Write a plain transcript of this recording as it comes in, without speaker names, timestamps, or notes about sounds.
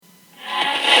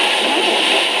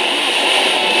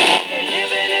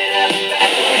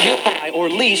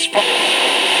police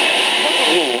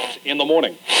in the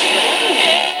morning.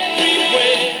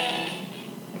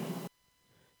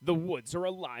 The woods are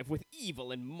alive with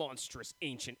evil and monstrous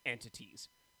ancient entities.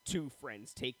 Two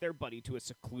friends take their buddy to a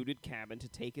secluded cabin to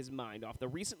take his mind off the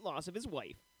recent loss of his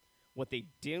wife. What they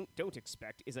don't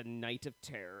expect is a night of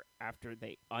terror after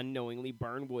they unknowingly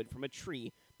burn wood from a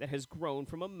tree that has grown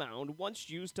from a mound once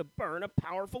used to burn a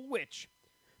powerful witch.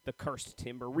 The cursed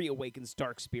timber reawakens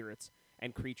dark spirits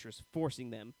and creatures,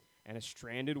 forcing them and a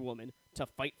stranded woman to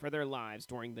fight for their lives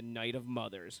during the Night of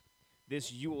Mothers.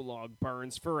 This Yule log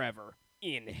burns forever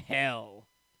in hell.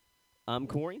 I'm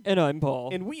Corey. And I'm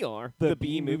Paul. And we are the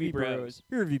B-Movie Bros.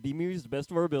 We review B-movies to the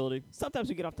best of our ability. Sometimes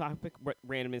we get off topic, but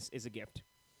randomness is a gift.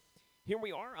 Here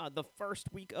we are, the first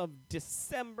week of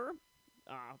December,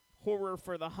 horror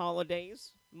for the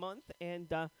holidays month, and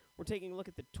we're taking a look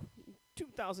at the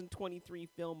 2023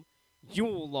 film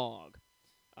Yule Log.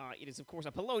 It is, of course,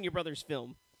 a Polonia Brothers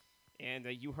film, and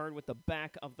you heard what the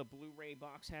back of the Blu-ray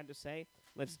box had to say.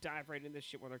 Let's dive right into this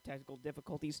shit with our technical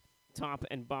difficulties, top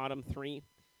and bottom three.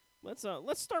 Let's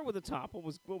start with the top.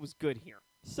 What was good here?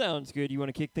 Sounds good. You want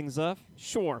to kick things off?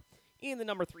 Sure. In the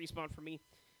number 3 spot for me,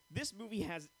 this movie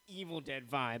has Evil Dead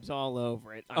vibes all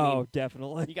over it. I mean,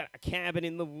 definitely. You got a cabin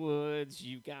in the woods,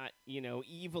 you got,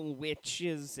 evil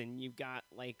witches, and you got,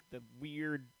 the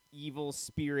weird evil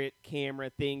spirit camera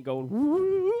thing going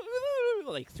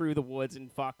through the woods and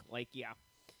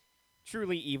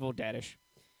truly Evil Deadish.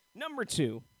 Number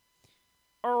 2,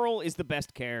 Earl is the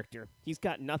best character. He's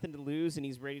got nothing to lose, and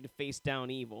he's ready to face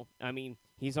down evil. I mean,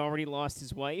 he's already lost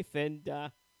his wife, and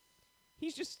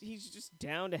he's just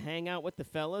down to hang out with the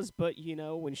fellas, but,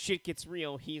 when shit gets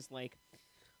real, he's like,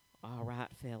 all right,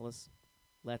 fellas,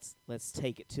 let's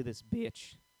take it to this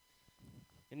bitch.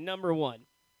 And number 1,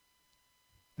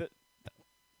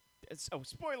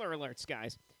 spoiler alerts,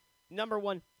 guys. Number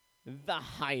 1, the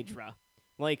Hydra.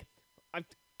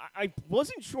 I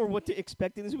wasn't sure what to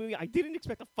expect in this movie. I didn't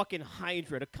expect a fucking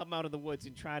Hydra to come out of the woods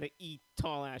and try to eat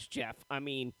tall-ass Jeff. I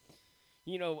mean,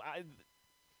 I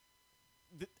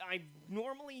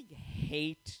normally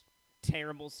hate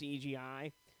terrible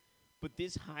CGI, but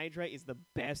this Hydra is the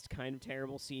best kind of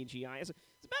terrible CGI. As a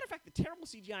matter of fact, the terrible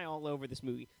CGI all over this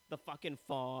movie. The fucking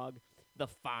fog, the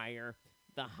fire,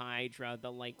 the Hydra, the,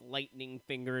 lightning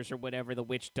fingers or whatever the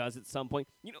witch does at some point.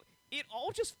 It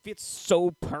all just fits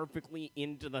so perfectly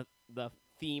into the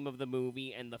theme of the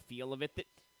movie and the feel of it that,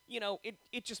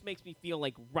 it just makes me feel,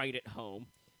 right at home.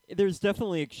 There's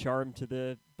definitely a charm to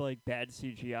the bad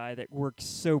CGI that works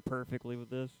so perfectly with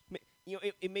this.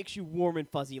 It makes you warm and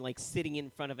fuzzy, sitting in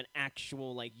front of an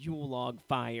actual Yule log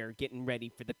fire, getting ready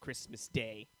for the Christmas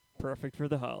day. Perfect for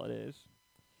the holidays.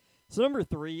 So number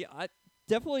 3,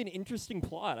 definitely an interesting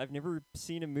plot. I've never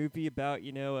seen a movie about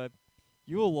a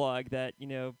Yule log that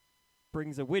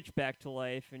brings a witch back to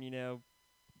life and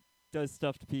does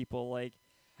stuff to people. I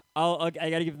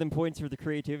gotta give them points for the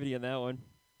creativity on that one.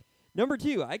 Number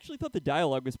 2, I actually thought the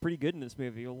dialogue was pretty good in this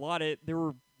movie. There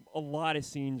were a lot of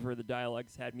scenes where the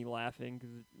dialogues had me laughing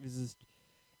because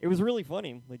it was really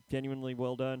funny, genuinely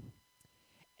well done.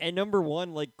 And number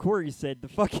 1, like Corey said, the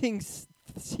fucking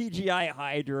CGI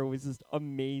Hydra was just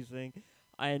amazing,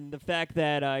 and the fact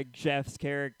that Jeff's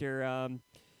character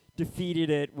defeated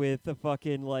it with a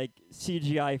fucking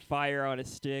CGI fire on a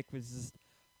stick was just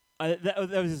that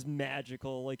was just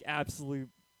magical, absolute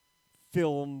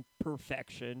film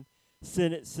perfection.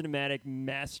 Cinematic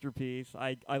masterpiece.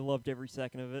 I loved every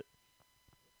second of it.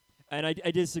 And I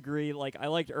disagree. I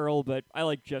liked Earl, but I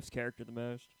liked Jeff's character the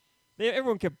most.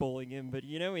 Everyone kept bullying him, but,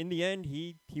 in the end,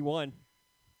 he won.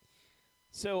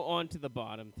 So, on to the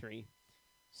bottom 3.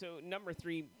 So, number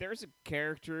 3, there's a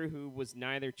character who was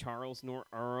neither Charles nor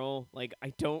Earl.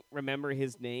 I don't remember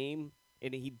his name,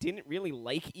 and he didn't really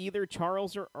like either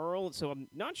Charles or Earl, so I'm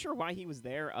not sure why he was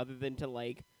there other than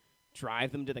to,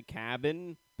 drive them to the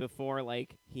cabin before,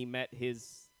 he met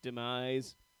his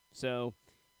demise. So,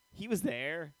 he was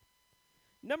there.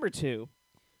 Number 2.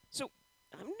 So,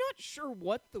 I'm not sure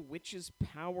what the witch's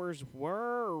powers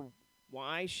were or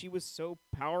why she was so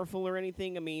powerful or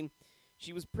anything. I mean,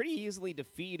 she was pretty easily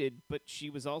defeated, but she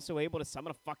was also able to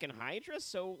summon a fucking Hydra,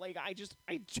 so,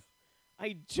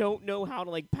 I don't know how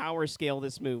to, power scale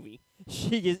this movie.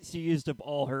 She used up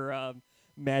all her,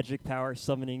 magic power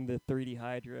summoning the 3D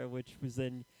Hydra, which was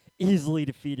then easily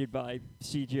defeated by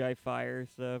CGI fire.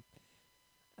 So,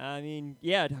 I mean,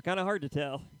 yeah, kind of hard to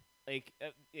tell.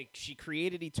 She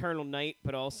created Eternal Night,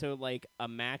 but also, a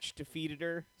match defeated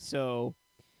her. So,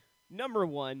 number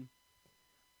 1,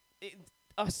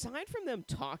 aside from them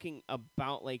talking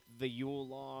about, the Yule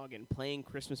log and playing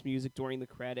Christmas music during the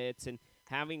credits and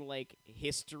having like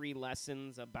history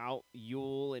lessons about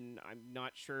Yule, and I'm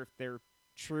not sure if they're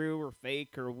true or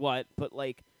fake or what, but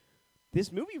like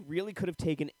this movie really could have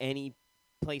taken any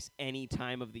place any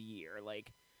time of the year.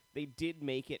 Like they did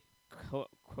make it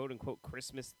quote unquote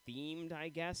Christmas themed, I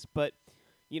guess, but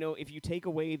if you take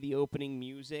away the opening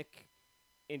music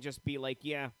and just be like,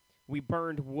 yeah, we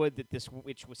burned wood that this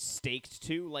witch was staked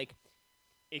to, like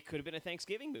it could have been a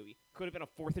Thanksgiving movie, could have been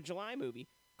a 4th of July movie,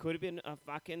 could have been a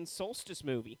fucking solstice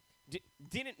movie.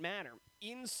 Didn't matter.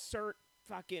 Insert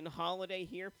fucking holiday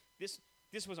here. This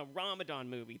was a Ramadan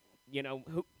movie.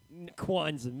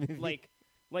 Kwanzaa movie.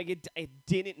 Like it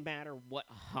didn't matter what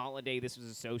holiday this was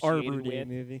associated Arbor Day with.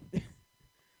 movie.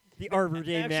 The Arbor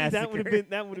Day Actually, massacre.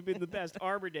 that would have been the best.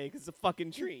 Arbor Day, because it's a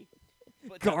fucking tree.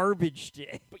 But Garbage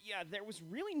Day. But yeah, there was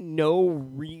really no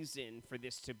reason for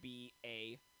this to be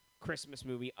a Christmas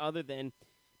movie other than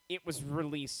it was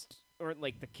released, or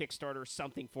like the Kickstarter or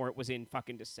something for it was in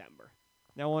fucking December.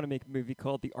 Now I want to make a movie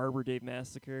called The Arbor Day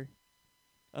Massacre.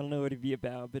 I don't know what it'd be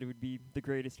about, but it would be the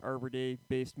greatest Arbor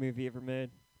Day-based movie ever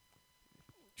made.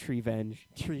 Treevenge.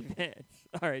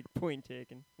 All right, point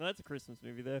taken. Well, that's a Christmas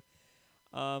movie, though.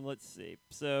 Let's see.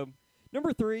 So,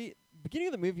 number 3, beginning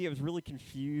of the movie, I was really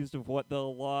confused of what the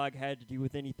log had to do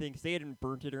with anything, because they hadn't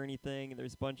burnt it or anything, and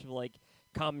there's a bunch of, like,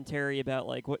 commentary about,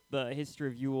 like, what the history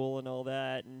of Yule and all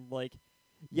that, and, like,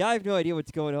 yeah, I have no idea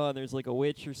what's going on. There's, like, a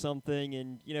witch or something,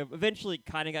 and, eventually it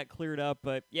kind of got cleared up,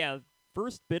 but, yeah,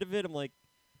 first bit of it, I'm like,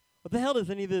 what the hell does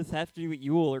any of this have to do with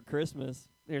Yule or Christmas?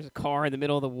 There's a car in the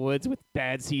middle of the woods with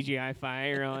bad CGI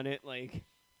fire on it, like.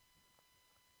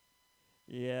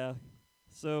 Yeah.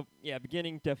 So, yeah,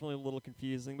 beginning definitely a little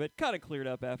confusing, but kind of cleared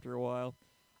up after a while.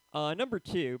 Number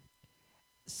 2.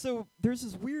 So, there's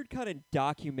this weird kind of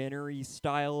documentary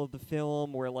style of the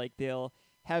film where, like, they'll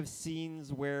have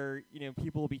scenes where,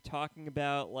 people will be talking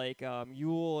about, like,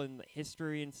 Yule and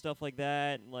history and stuff like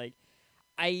that. And, like,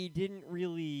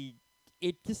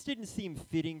 it just didn't seem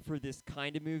fitting for this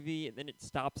kind of movie, and then it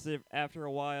stops it after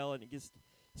a while, and it just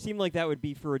seemed like that would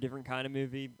be for a different kind of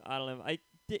movie. I don't know.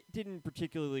 Didn't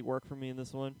particularly work for me in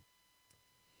this one.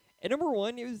 And number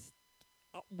 1, it was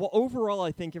overall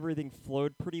I think everything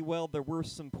flowed pretty well. There were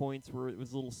some points where it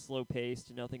was a little slow paced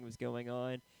and nothing was going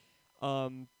on.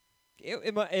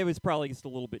 It was probably just a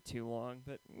little bit too long,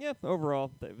 but yeah, overall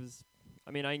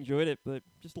I enjoyed it, but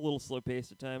just a little slow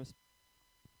paced at times.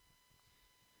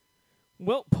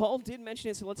 Well, Paul did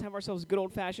mention it, so let's have ourselves a good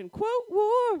old-fashioned quote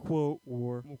war. Quote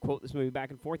war. We'll quote this movie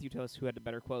back and forth. You tell us who had the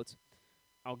better quotes.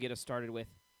 I'll get us started with,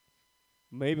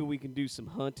 maybe we can do some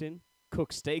hunting,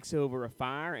 cook steaks over a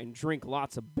fire, and drink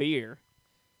lots of beer.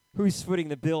 Who's footing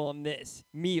the bill on this?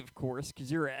 Me, of course,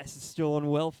 because your ass is still on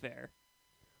welfare.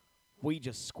 We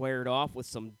just squared off with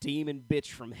some demon bitch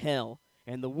from hell,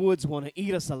 and the woods want to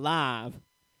eat us alive.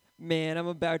 Man, I'm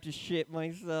about to shit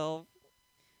myself.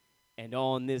 And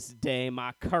on this day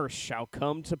my curse shall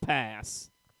come to pass.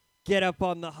 Get up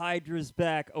on the Hydra's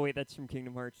back. Oh, wait, that's from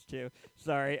Kingdom Hearts 2.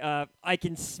 Sorry. I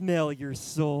can smell your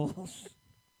souls.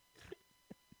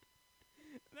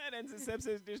 That ends this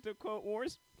episode's Digital Quote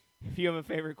Wars. If you have a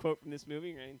favorite quote from this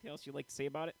movie or anything else you'd like to say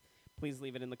about it, please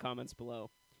leave it in the comments below.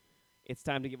 It's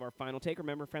time to give our final take.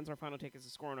 Remember, friends, our final take is a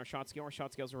score on our shot scale. Our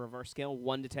shot scale is a reverse scale,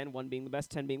 1 to 10, 1 being the best,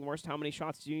 10 being the worst. How many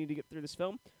shots do you need to get through this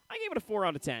film? I gave it a 4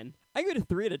 out of 10. I give it a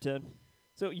 3 out of 10.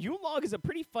 So Yule Log is a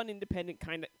pretty fun, independent,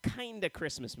 kind of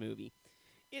Christmas movie.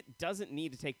 It doesn't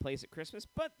need to take place at Christmas,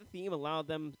 but the theme allowed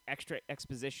them extra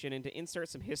exposition and to insert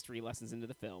some history lessons into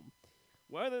the film.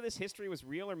 Whether this history was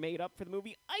real or made up for the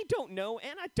movie, I don't know,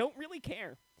 and I don't really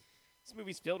care. This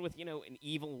movie's filled with, an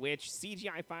evil witch,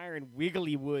 CGI fire, and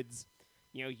wiggly woods.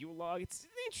 Yule Log, it's an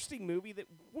interesting movie that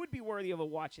would be worthy of a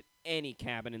watch at any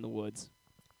cabin in the woods.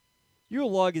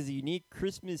 Yule Log is a unique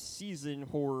Christmas season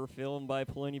horror film by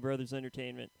Poloni Brothers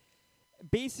Entertainment.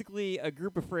 Basically, a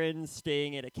group of friends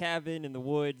staying at a cabin in the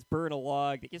woods burn a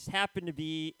log that just happened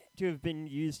to have been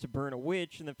used to burn a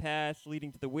witch in the past,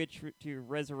 leading to the witch to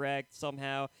resurrect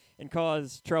somehow and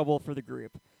cause trouble for the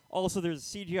group. Also,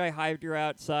 there's a CGI Hydra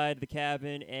outside the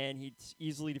cabin, and he's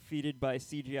easily defeated by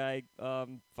CGI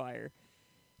fire.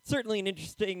 Certainly an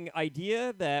interesting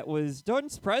idea that was done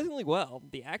surprisingly well.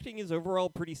 The acting is overall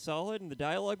pretty solid, and the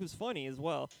dialogue was funny as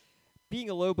well. Being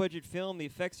a low-budget film, the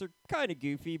effects are kind of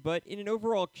goofy, but in an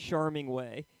overall charming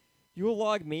way. Yule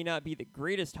Log may not be the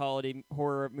greatest holiday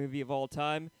horror movie of all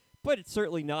time, but it's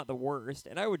certainly not the worst,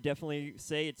 and I would definitely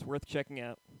say it's worth checking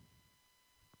out.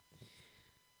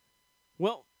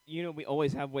 Well, we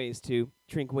always have ways to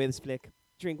drink away this flick.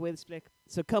 Drink away this flick.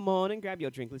 So come on and grab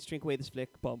your drink. Let's drink away this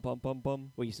flick. Bum, bum, bum,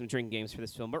 bum. We'll use some drinking games for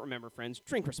this film, but remember, friends,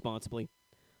 drink responsibly.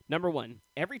 Number 1,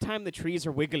 every time the trees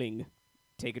are wiggling,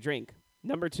 take a drink.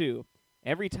 Number 2,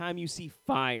 every time you see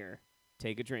fire,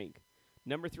 take a drink.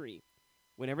 Number 3,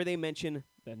 whenever they mention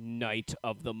the Night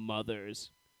of the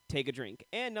Mothers, take a drink.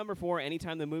 And number 4,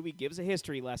 anytime the movie gives a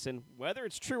history lesson, whether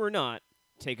it's true or not,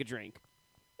 take a drink.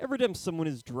 Every time someone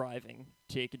is driving,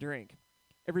 take a drink.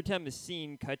 Every time a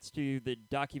scene cuts to the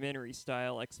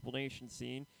documentary-style explanation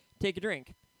scene, take a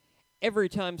drink. Every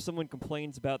time someone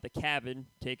complains about the cabin,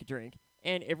 take a drink.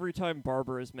 And every time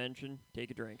Barbara is mentioned, take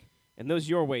a drink. And those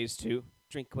are your ways to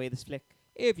drink away this flick.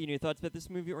 If you have any thoughts about this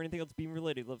movie or anything else being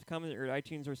related, leave a comment or at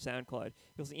iTunes or SoundCloud. You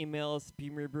can also email us at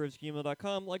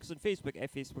bmoviebros@gmail.com, like us on Facebook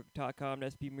at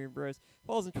facebook.com/bmoviebros,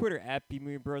 follow us on Twitter at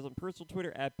bmoviebros, on personal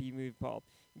Twitter at bmoviepaul.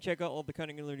 And check out all the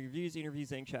content and learning reviews,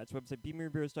 interviews, and chats. Website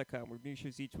bmoviebros.com. We have new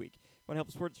shows each week. Want to help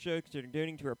support the show? Consider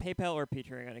donating to our PayPal or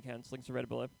Patreon accounts. Links are right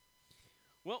below.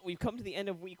 Well, we've come to the end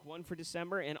of week 1 for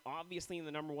December, and obviously in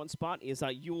the number 1 spot is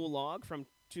Yule Log from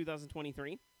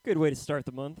 2023. Good way to start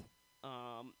the month.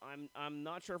 I'm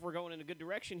not sure if we're going in a good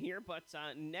direction here, but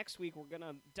next week we're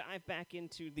gonna dive back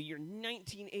into the year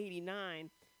 1989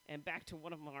 and back to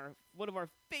one of our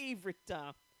favorite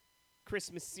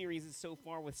Christmas series so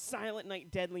far with Silent Night,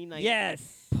 Deadly Night.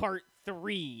 Yes. Part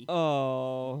 3.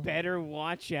 Oh. Better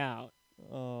watch out.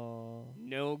 Oh.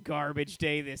 No garbage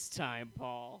day this time,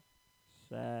 Paul.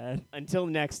 Sad. Until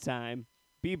next time,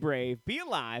 be brave, be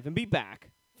alive, and be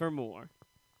back for more.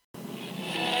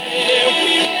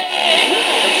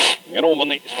 Get on my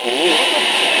neck.